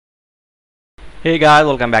Hey guys,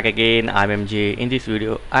 welcome back again. I'm MJ. In this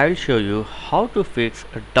video I will show you how to fix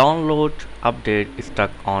a download update stuck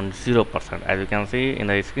on 0%. As you can see in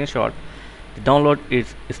the screenshot, the download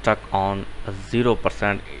is stuck on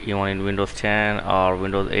 0% even in Windows 10 or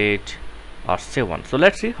Windows 8 or 7. So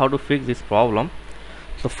let's see how to fix this problem.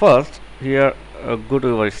 So first here go to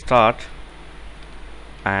your start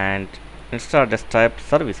and start just type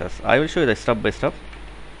services. I will show you the step by step.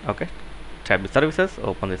 Okay, type the services,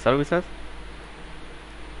 open the services.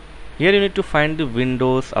 Here you need to find the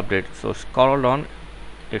Windows update, so scroll down,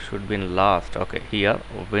 it should be in last. Okay, here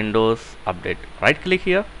Windows update, right click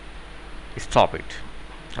here, stop it.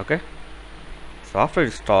 Okay, so after you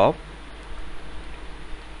stop,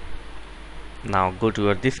 now go to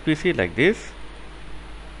your this PC like this,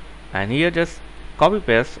 and here just copy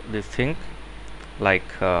paste this thing like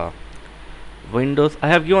Windows. I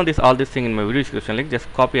have given this all this thing in my video description link.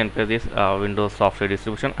 Just copy and paste this Windows software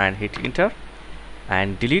distribution and hit enter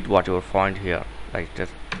and delete what you find here. Like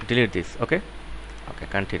just delete this. Okay,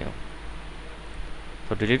 continue.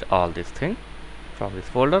 So delete all this thing from this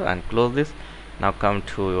folder and close this. Now come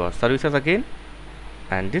to your services again,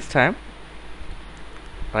 and this time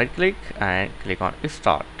right click and click on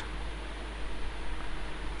start.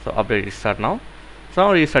 So update is start now. So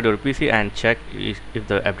now restart your PC and check if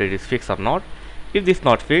the update is fixed or not. If this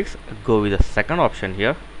not fixed, go with the second option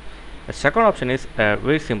here. The second option is a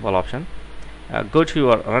very simple option. Go to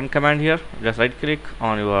your run command here, just right click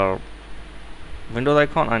on your Windows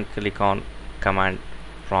icon and click on command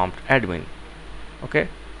prompt admin. Okay,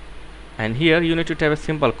 and here you need to type a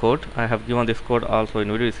simple code. I have given this code also in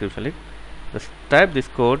video description link. Just type this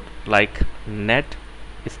code like net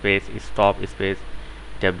space stop space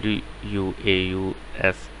wuauserv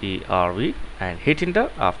and hit enter.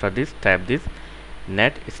 After this type this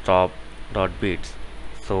net stop dot bits.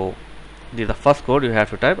 So this is the first code you have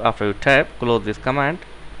to type. After you type, close this command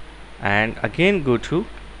and again go to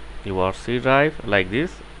your C drive like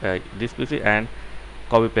this this PC and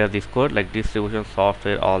copy paste this code like distribution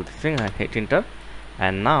software all this thing and hit enter,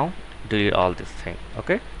 and now delete all this thing.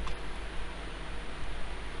 Okay,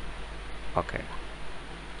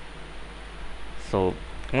 so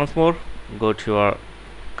once more go to your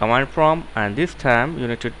command prompt and this time you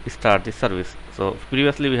need to start the service. So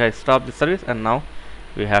previously we had stopped the service and now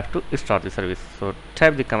we have to start the service. So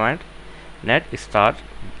type the command net start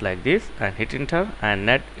like this and hit enter, and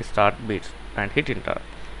net start bits and hit enter,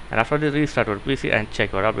 and after this restart your PC and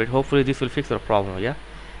check your update. Hopefully this will fix your problem. Yeah,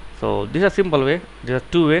 so this is a simple way. There are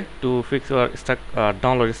two ways to fix your stuck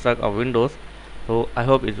download stuck of Windows. So I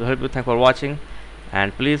hope it will help you. Thanks for watching,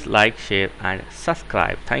 and please like, share and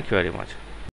subscribe. Thank you very much.